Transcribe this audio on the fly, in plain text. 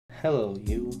Hello,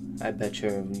 you. I bet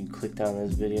you clicked on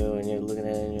this video and you're looking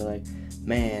at it and you're like,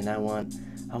 man, I want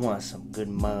some good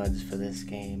mods for this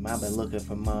game. I've been looking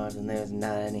for mods and there's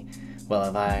not any. Well,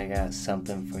 have I got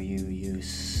something for you, you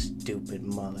stupid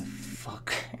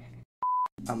motherfucker.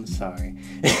 I'm sorry.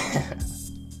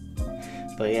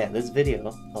 But yeah, this video,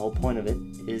 the whole point of it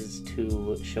is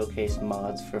to showcase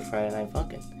mods for Friday Night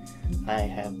Funkin'. I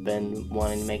have been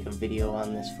wanting to make a video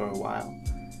on this for a while.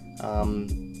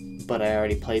 But I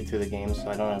already played through the game, so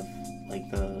I don't have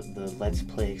like the let's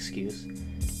play excuse.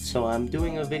 So I'm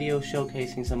doing a video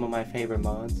showcasing some of my favorite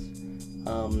mods.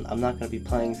 I'm not going to be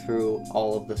playing through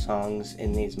all of the songs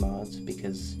in these mods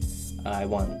because I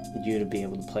want you to be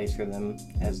able to play through them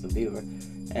as the viewer.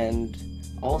 And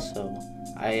also,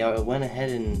 I went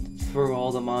ahead and threw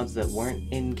all the mods that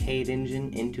weren't in Cade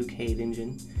Engine into Cade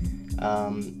Engine.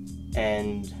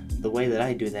 And the way that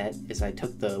I do that is I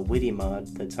took the Witty mod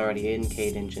that's already in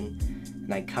Cade Engine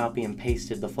and I copy and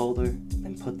pasted the folder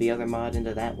and put the other mod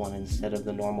into that one instead of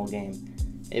the normal game.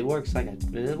 It works like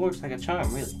a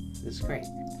charm, really. It's great.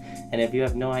 And if you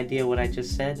have no idea what I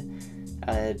just said,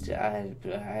 I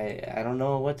don't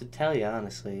know what to tell you,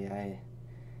 honestly.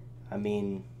 I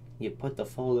mean, you put the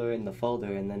folder in the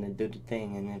folder and then it do the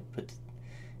thing and it put,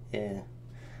 yeah.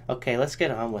 Okay, let's get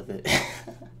on with it.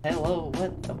 Hello,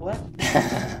 what?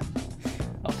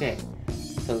 Okay,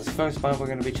 so this first mod we're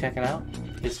going to be checking out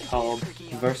is called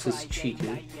Versus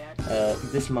Chiku.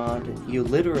 This mod, you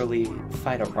literally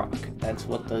fight a rock. That's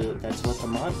what the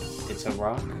mod is. It's a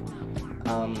rock.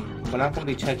 We're not going to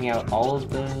be checking out all of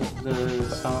the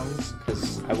songs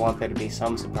because I want there to be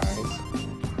some surprise.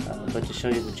 But to show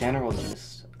you the general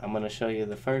gist, I'm going to show you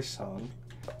the first song,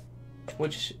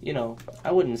 which, you know,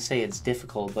 I wouldn't say it's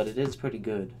difficult, but it is pretty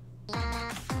good.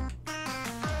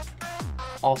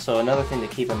 Also, another thing to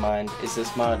keep in mind is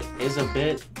this mod is a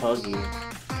bit buggy,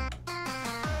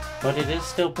 but it is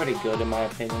still pretty good in my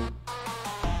opinion.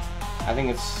 I think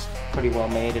it's pretty well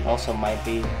made. It also might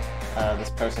be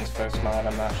this person's first mod,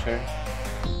 I'm not sure.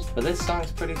 But this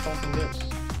song's pretty fucking good.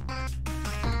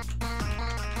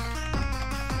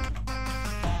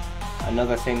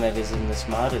 Another thing that is in this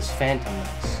mod is phantom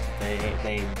notes.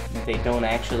 They aren't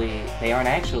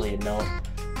actually a note,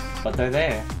 but they're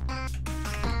there.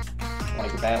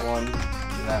 Like that one,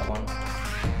 and that one.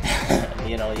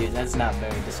 You know, that's not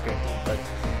very descriptive, but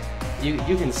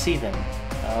you can see them.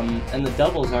 And the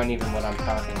doubles aren't even what I'm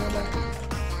talking about.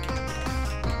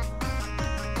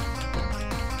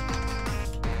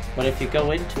 But if you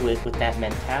go into it with that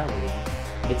mentality,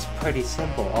 it's pretty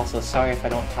simple. Also, sorry if I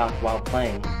don't talk while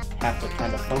playing. Have to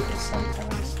kind of focus sometimes.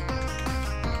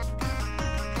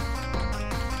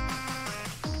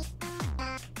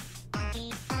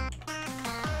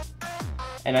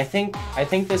 And I think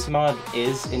this mod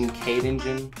is in Cade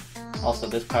Engine. Also,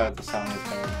 this part of the song is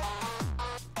bad.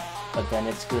 But then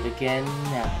it's good again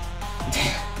now.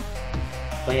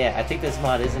 But yeah, I think this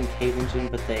mod is in Cade Engine,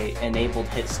 but they enabled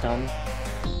hit stun.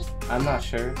 I'm not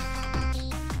sure.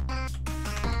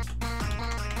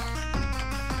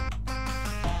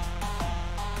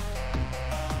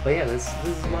 But yeah, this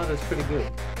mod is pretty good.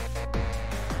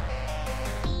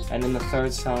 And in the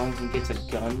third song, he gets a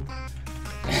gun.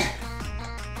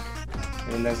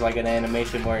 And there's like an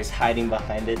animation where he's hiding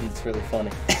behind it, and it's really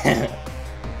funny.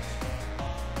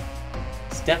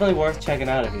 It's definitely worth checking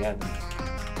out if you haven't.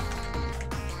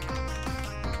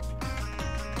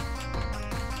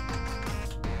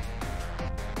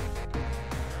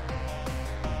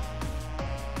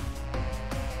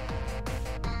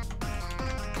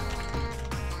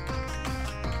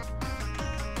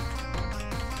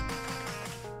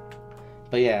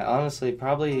 But yeah, honestly,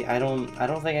 probably I don't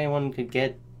think anyone could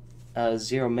get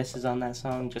 0 misses on that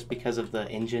song just because of the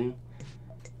engine,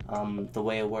 the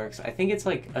way it works. I think it's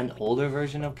like an older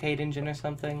version of Cade Engine or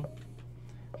something.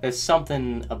 There's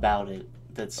something about it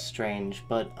that's strange,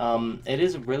 but it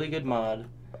is a really good mod.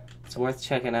 It's worth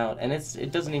checking out, and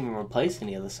it doesn't even replace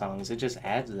any of the songs. It just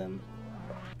adds them.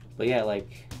 But yeah,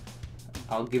 like,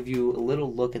 I'll give you a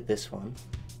little look at this one.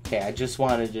 Okay, I just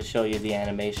wanted to show you the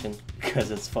animation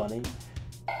because it's funny.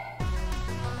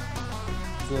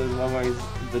 So there's one where he's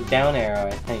the down arrow,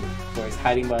 I think, where he's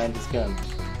hiding behind his gun.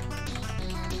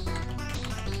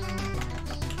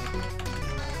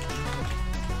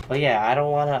 But yeah, I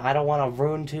don't wanna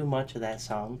ruin too much of that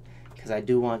song because I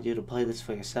do want you to play this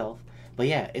for yourself. But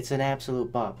yeah, it's an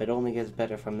absolute bop. It only gets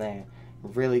better from there.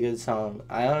 Really good song.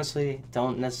 I honestly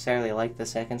don't necessarily like the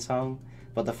second song,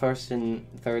 but the first and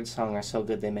third song are so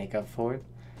good they make up for it.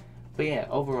 But yeah,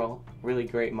 overall, really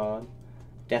great mod.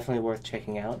 Definitely worth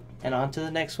checking out. And on to the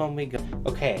next one we go.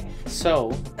 Okay,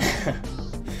 so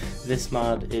this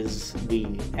mod is the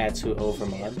Add to Over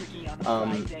mod.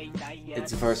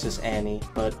 It's versus Annie,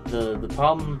 but the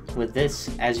problem with this,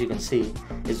 as you can see,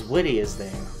 is Woody is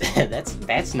there.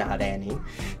 that's not Annie.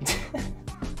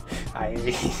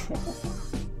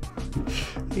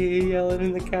 You're yelling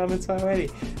in the comments already.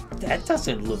 That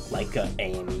doesn't look like a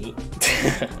Annie.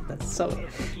 That's so...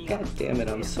 God damn it,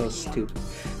 I'm so stupid.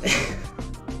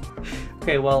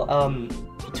 Okay, well,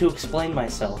 to explain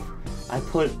myself, I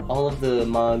put all of the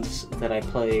mods that I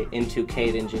play into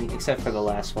Kdengen, except for the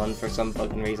last one. For some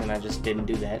fucking reason, I just didn't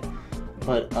do that.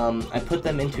 But, I put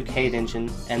them into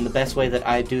Kdengen, and the best way that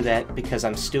I do that, because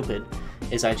I'm stupid,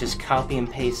 is I just copy and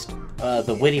paste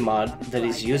the Witty mod that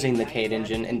is using the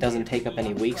Kdengen and doesn't take up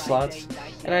any weak slots,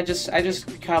 and I just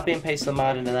copy and paste the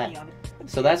mod into that.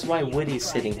 So that's why Witty's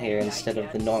sitting here instead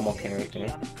of the normal character.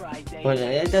 But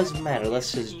it doesn't matter,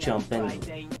 let's just jump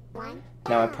in.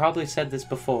 Now I probably said this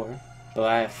before, but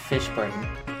I have fish brain.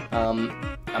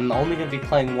 I'm only going to be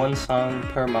playing one song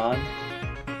per mod,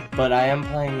 but I am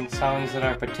playing songs that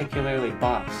are particularly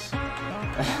boss.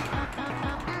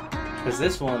 Because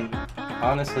this one,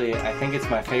 honestly, I think it's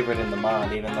my favorite in the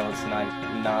mod, even though it's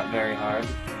not very hard.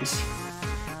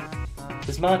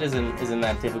 This mod isn't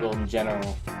that difficult in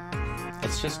general.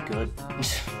 It's just good.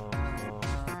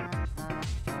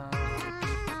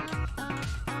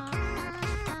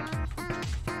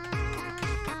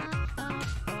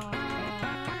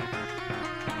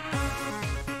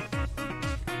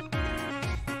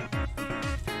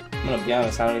 I'm gonna be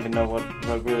honest, I don't even know what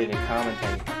really to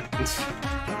commentate.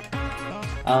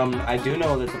 I do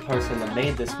know that the person that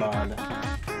made this mod,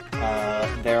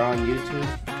 they're on YouTube,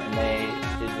 and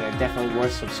they're definitely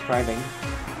worth subscribing.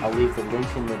 I'll leave the link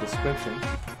in the description,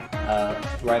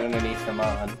 right underneath the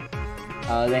mod.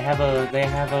 They have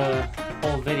a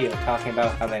whole video talking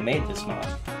about how they made this mod.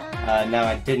 Now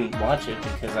I didn't watch it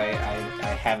because I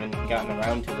haven't gotten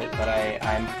around to it, but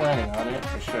I'm planning on it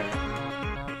for sure.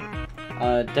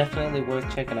 Definitely worth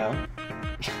checking out.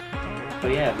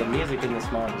 But yeah, the music in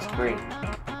this mod is great.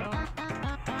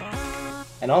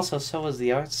 And also, so is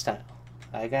the art style.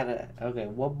 Okay,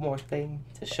 one more thing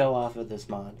to show off of this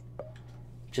mod.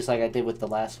 Just like I did with the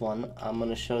last one, I'm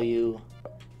gonna show you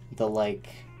the, like,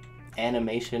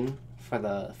 animation for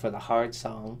the hard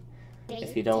song.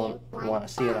 If you don't want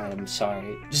to see it, I'm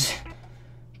sorry.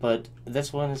 But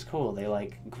this one is cool. They,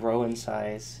 like, grow in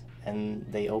size, and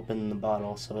they open the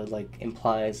bottle, so it, like,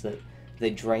 implies that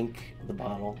they drank the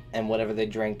bottle, and whatever they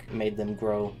drank made them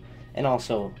grow, and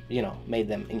also, you know, made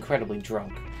them incredibly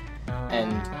drunk.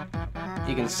 And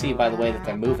you can see by the way that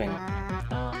they're moving,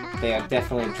 they are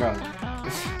definitely drunk.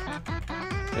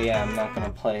 But yeah, I'm not gonna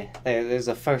play. There's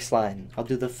the first line. I'll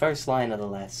do the first line of the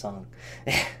last song.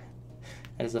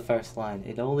 There's the first line.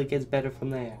 It only gets better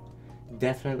from there.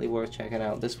 Definitely worth checking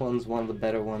out. This one's one of the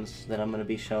better ones that I'm gonna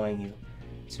be showing you.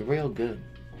 It's real good.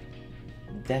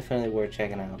 Definitely worth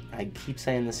checking out. I keep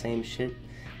saying the same shit,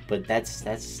 but that's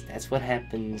what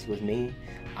happens with me.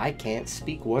 I can't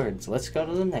speak words. Let's go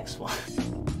to the next one.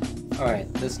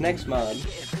 Alright, this next mod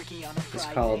is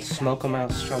called Smoke 'em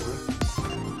Out Struggle.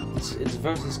 It's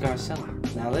versus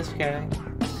Garcella. Now this guy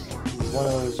is one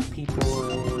of those people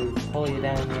who pull you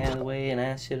down the alleyway and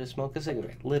ask you to smoke a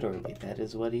cigarette. Literally, that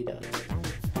is what he does.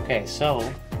 Okay, so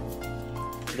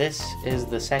this is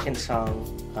the second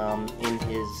song in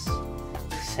his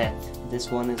set. This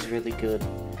one is really good.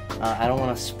 I don't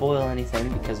want to spoil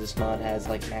anything because this mod has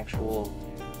like an actual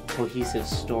cohesive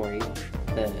story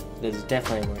that is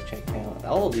definitely worth checking out.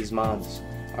 All of these mods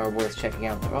are worth checking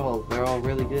out. They're all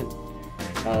really good.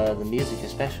 The music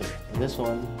especially. And this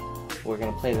one, we're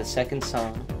gonna play the second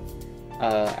song.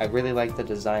 I really like the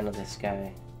design of this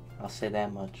guy. I'll say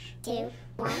that much. 2,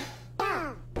 1,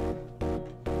 go!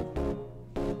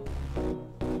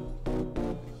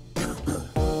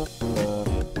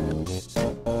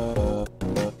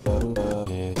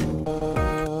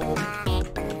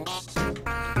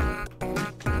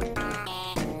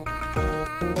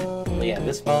 But yeah,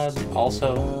 this mod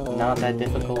also not that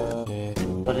difficult,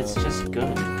 but it's just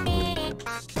good.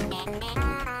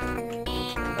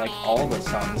 Like, all the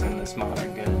songs in this mod are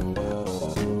good.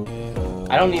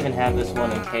 I don't even have this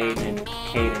one in Kdengen,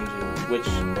 which,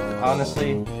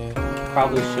 honestly,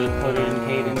 probably should put it in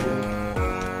Kdengen,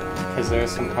 because there are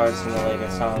some parts in the later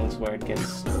songs where it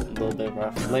gets a little bit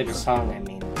rough. Later song, I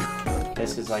mean.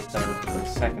 This is like the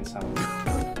second song.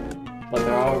 But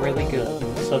they're all really good.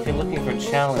 So if you're looking for a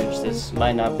challenge, this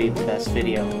might not be the best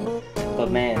video.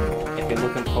 But man, if you're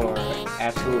looking for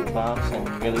absolute bops and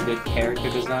really good character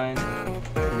design,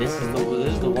 this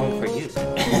is the one for you.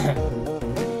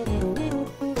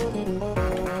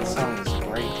 This song is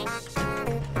great.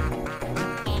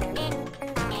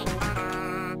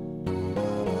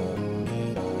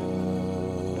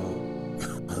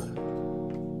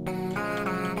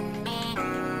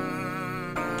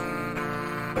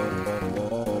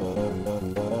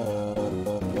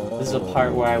 is the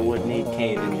part where I would need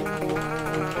caving.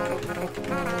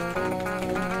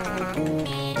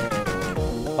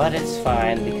 But it's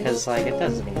fine because, like, it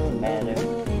doesn't even matter.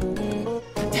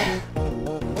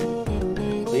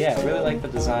 But yeah, I really like the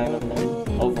design of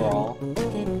them overall.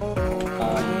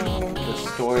 The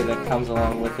story that comes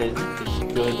along with it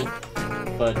is good,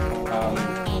 but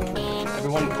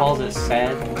everyone calls it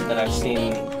sad that I've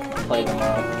seen play them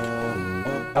on.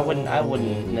 I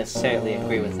wouldn't necessarily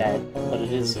agree with that, but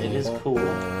it is cool.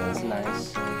 It's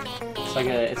nice.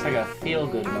 It's like a feel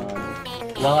good mod.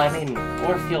 Well, I mean,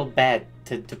 or feel bad,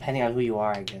 depending on who you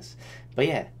are, I guess. But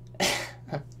yeah,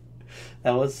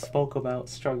 that was spoke about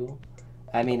struggle.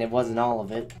 I mean, it wasn't all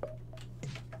of it.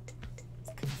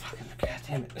 Fucking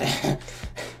goddamn it.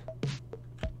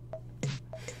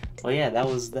 Well, yeah, that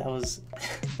was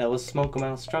smoke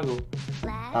about struggle.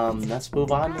 Let's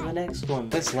move on to the next one.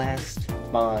 This last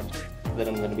mod that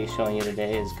I'm going to be showing you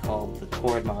today is called the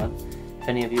Tord mod. If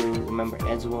any of you remember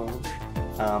Edgeworld,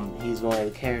 he's one of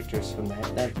the characters from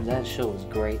that show was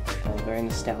great, very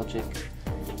nostalgic.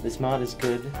 This mod is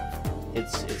good.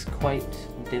 It's quite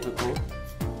difficult,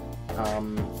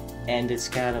 and it's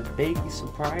got a big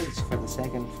surprise for the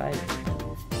second fight.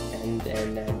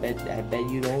 And I bet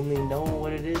you'd only know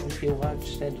what it is if you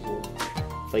watched Edgeworld.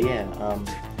 But yeah,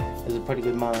 it's a pretty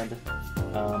good mod.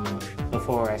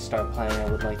 Before I start playing, I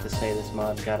would like to say this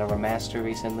mod got a remaster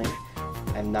recently.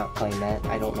 I'm not playing that.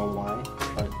 I don't know why,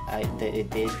 but it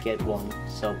did get one,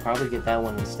 so probably get that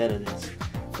one instead of this.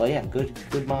 But yeah,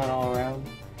 good mod all around.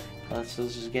 Let's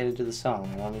just get into the song.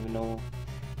 I don't even know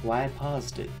why I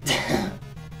paused it.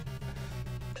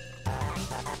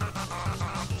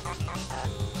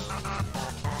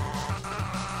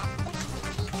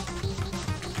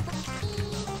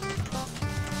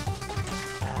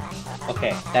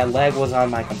 Okay, that lag was on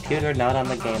my computer, not on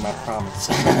the game, I promise.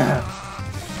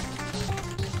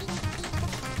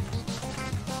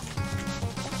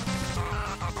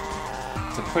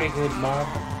 It's a pretty good mod.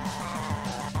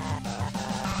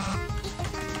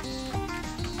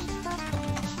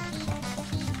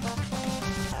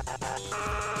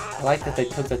 I like that they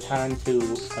took the time to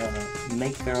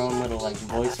make their own little like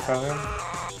voice program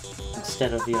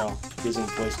instead of, you know, using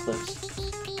voice clips.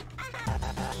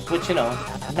 Which, you know,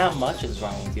 not much is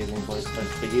wrong with using voice clips,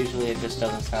 but usually it just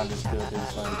doesn't sound as good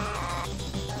as like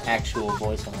actual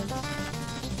voice lines.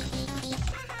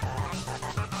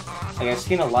 Like, I've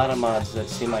seen a lot of mods that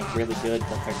seem like really good,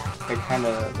 but they're kind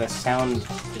of, the sound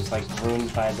is like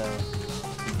ruined by the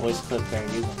voice clip they're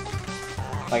using.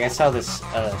 Like, I saw this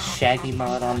Shaggy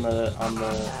mod on the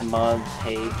mod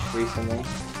page recently.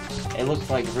 It looked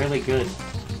like really good,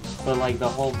 but like the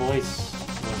whole voice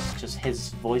was just his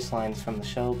voice lines from the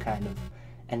show, kind of,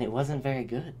 and it wasn't very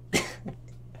good.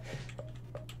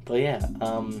 But yeah,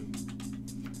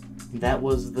 that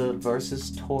was the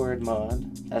Versus Tord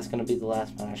mod. That's gonna be the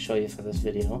last one I show you for this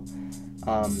video.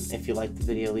 If you like the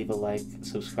video, leave a like,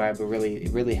 subscribe. It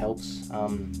really helps.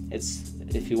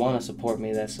 If you want to support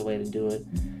me, that's the way to do it.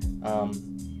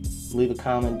 Leave a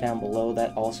comment down below.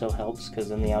 That also helps, because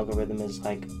then the algorithm is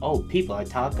like, oh, people are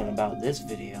talking about this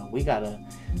video. We gotta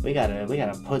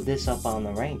put this up on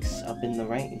the ranks, up in the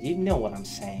rank. You know what I'm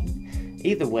saying.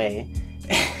 Either way,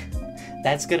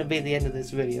 that's gonna be the end of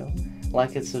this video.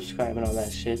 Like and subscribe and all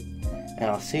that shit, and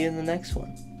I'll see you in the next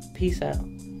one. Peace out.